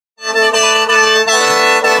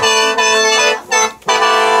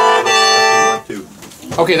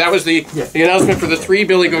Okay, that was the announcement for the 3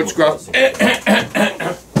 Billy Goats Gruff. Do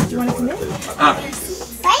you want to come in?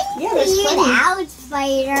 Yeah, there's plenty. Out,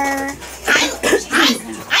 Spider.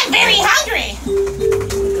 I'm very hungry.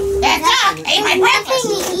 That duck ate my breakfast.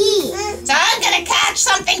 So I'm going to catch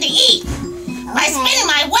something to eat by spinning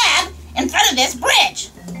my web in front of this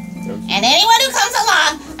bridge. And anyone who comes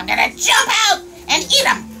along, I'm going to jump out and eat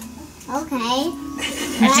them. Okay.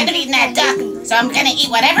 I should have eaten that duck, so I'm going to eat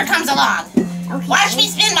whatever comes along. Okay. Watch me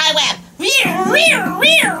spin my web.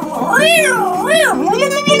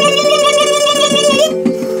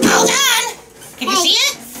 Hold on. Can you see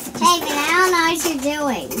it? Hey, but I don't know what you're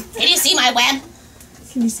doing. Can you see my web?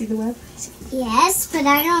 Can you see the web? Yes, but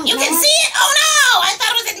I don't You know. can see it? Oh no! I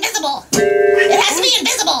thought it was invisible. It has to be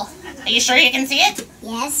invisible. Are you sure you can see it?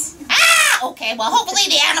 Yes. Ah! Okay, well hopefully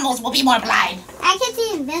the animals will be more blind. I can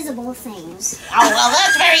see invisible things. Oh, well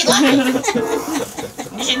that's very lucky.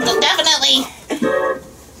 You should definitely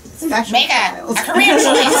make a career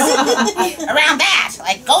choice around that.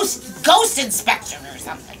 Like ghost inspection or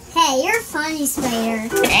something. Hey, you're funny, Spider.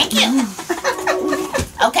 Thank you.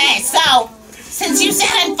 Okay, so, since you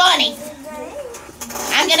said I'm funny,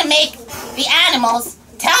 I'm gonna make the animals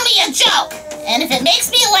tell me a joke. And if it makes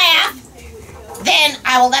me laugh, then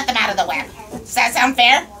I will let them out of the web. Does that sound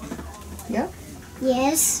fair? Yep.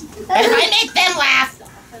 Yes. But if I make them laugh,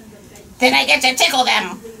 then I get to tickle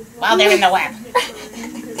them while they're in the web.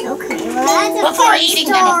 Okay, well that's a Before funny eating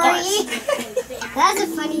story. them, of course. That's a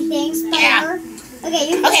funny thing, Spider. Yeah. Okay,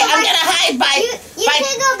 you can Okay, go I'm back. gonna hide You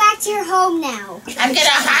can go back to your home now. I'm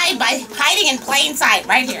gonna hide by hiding in plain sight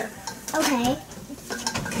right here. Okay.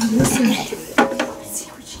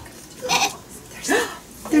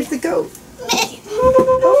 There's the goat. I'm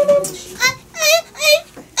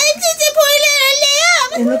just a poor little lamb.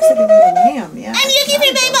 It looks like a little lamb, yeah. I'm looking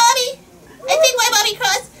for my mommy. I think my mommy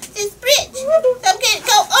crossed this bridge. So I'm gonna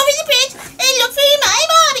go over the bridge and look for my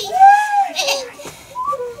mommy.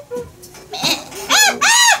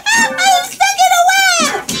 I'm stuck in a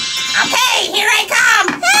web. Okay, here I come.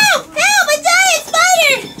 Help! Help! A giant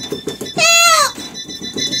spider! Help!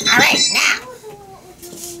 All right, now,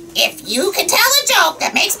 if you can tell a joke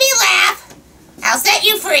that makes me laugh, I'll set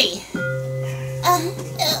you free.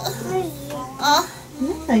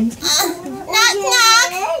 Yeah, you can. Knock,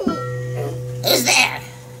 knock. Who's there?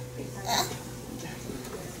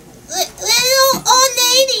 Little old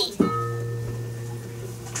lady.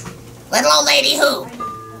 Little old lady who?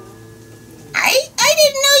 I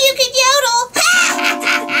didn't know you could yodel.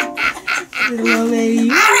 Little old lady.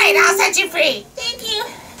 All right, I'll set you free. Thank you.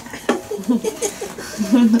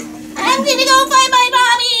 I'm gonna go find my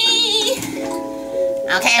mommy.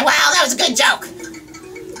 Okay, well, that was a good joke.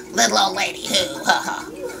 Little old lady who?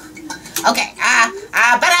 Okay,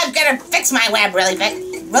 but I'm gonna fix my web really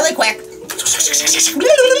quick.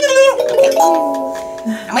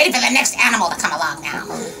 I'm waiting for the next animal to come along now.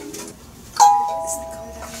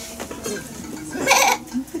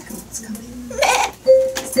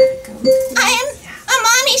 I am a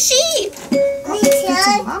mommy sheep. It's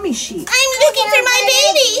a mommy sheep. I'm looking for my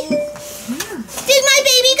baby. Did my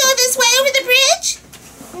baby go this way over the bridge?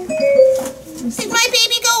 Did my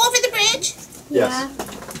baby go over the bridge? Yeah.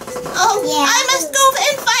 Oh, Yeah. I must go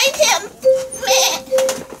and find him. Meh.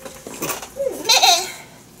 Meh.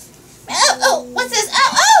 Oh, what's this?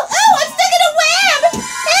 Oh, I'm stuck in a web.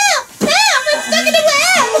 Help, I'm stuck in a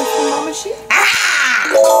web. Mama sheep? Ah!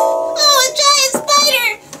 Oh, a giant spider.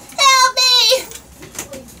 Help me.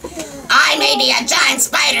 I may be a giant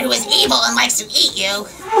spider who is evil and likes to eat you.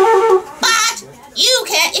 But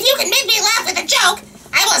if you can make me laugh with a joke,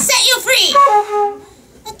 I will set you free.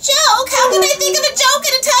 A joke? How can I think of a joke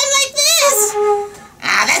at a time like this?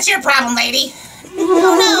 Ah, that's your problem, lady.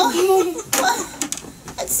 Oh, no.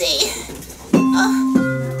 Let's see.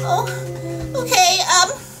 Okay,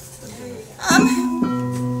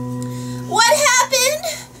 what happened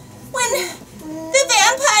when the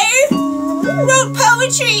vampire wrote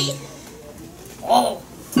poetry? Oh,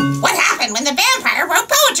 what happened when the vampire wrote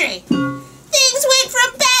poetry? Things went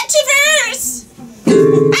from bad to verse.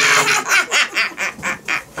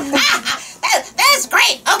 That's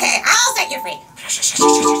great. Okay, I'll set you free.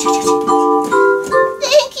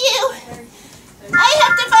 Thank you. I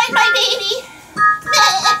have to find my baby.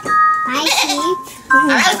 Bye, sheep. Oh,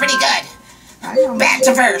 that was pretty good. Back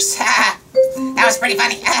to verse. That was pretty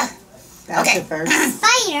funny. Okay.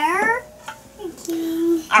 Spider.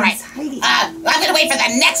 All right. I'm gonna wait for the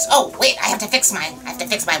next. Oh, wait. I have to fix my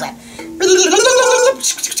web.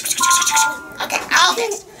 Okay, all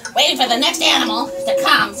fixed. Waiting for the next animal to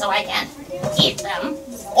come so I can eat them,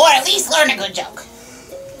 or at least learn a good joke.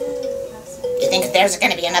 You think there's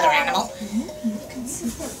gonna be another animal?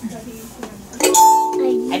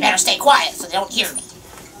 I better stay quiet so they don't hear me.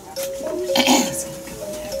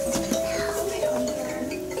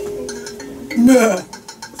 Meh.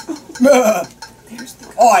 Meh.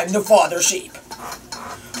 I'm the father sheep.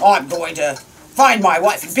 I'm going to find my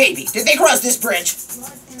wife and baby. Did they cross this bridge?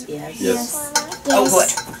 Yes. Oh,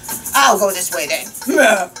 good. I'll go this way then.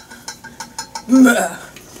 Meh. Meh.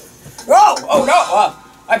 Oh no.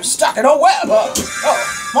 I'm stuck in a web. Oh,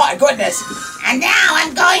 my goodness. And now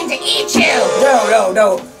I'm going to eat you.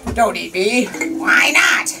 No. Don't eat me. Why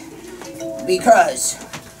not? Because,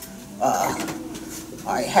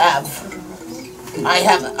 I have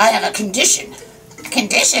a condition.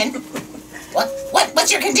 Condition?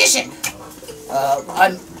 What's your condition?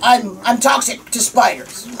 I'm toxic to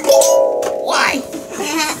spiders. Why?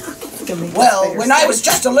 Well, when I was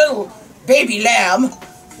just a little baby lamb,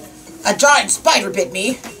 a giant spider bit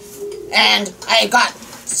me, and I got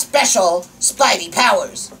special spidey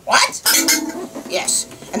powers. What? Yes,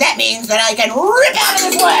 and that means that I can rip out of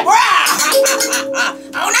this web.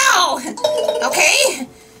 Oh no! Okay.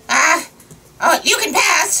 Oh, you can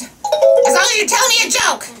pass as long as you tell me a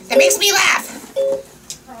joke that makes me laugh.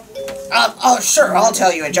 Oh, sure, I'll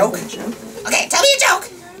tell you a joke. Okay, tell me a joke,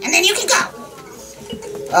 and then you can go.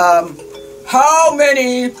 How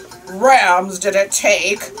many rams did it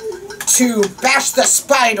take to bash the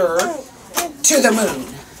spider to the moon?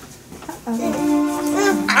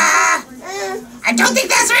 I don't think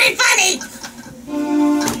that's very funny.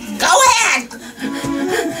 Go ahead.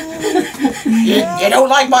 You don't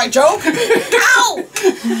like my joke? No.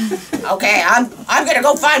 Okay, I'm gonna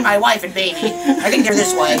go find my wife and baby. I think they're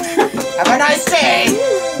this way. Have a nice day.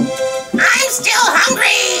 I'm still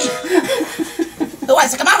hungry. Who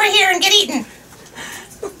wants to come over here and get eaten?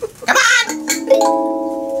 Come on.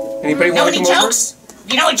 Anybody Know want any to come jokes?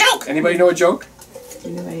 You know a joke? Anybody know a joke? Do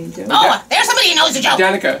you know any joke? Oh, there's somebody who knows a joke.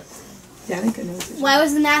 Danica. Danica knows it. Why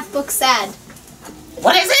was the math book sad?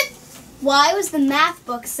 What is it? Why was the math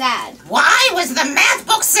book sad? Why was the math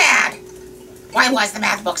book sad? Why was the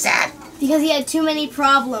math book sad? Because he had too many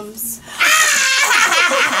problems.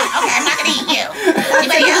 Okay, I'm not gonna eat you.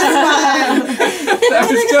 Anybody else? That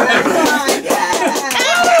was good.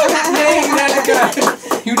 Yeah. Hey,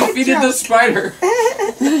 Danica. You defeated the spider.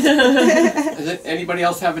 Does anybody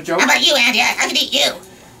else have a joke? How about you, Andy? I can eat you.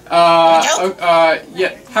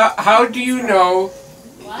 Yeah. How do you know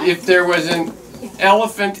if there was an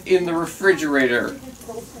elephant in the refrigerator?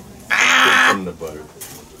 From the butter.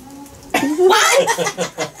 What?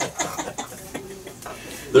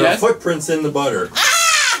 There Yes? are footprints in the butter.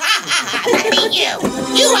 I'm not gonna eat you.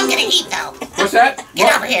 You I'm gonna eat, though. What's that?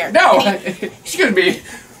 Get over here. No, excuse me.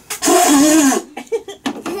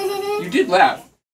 You did laugh.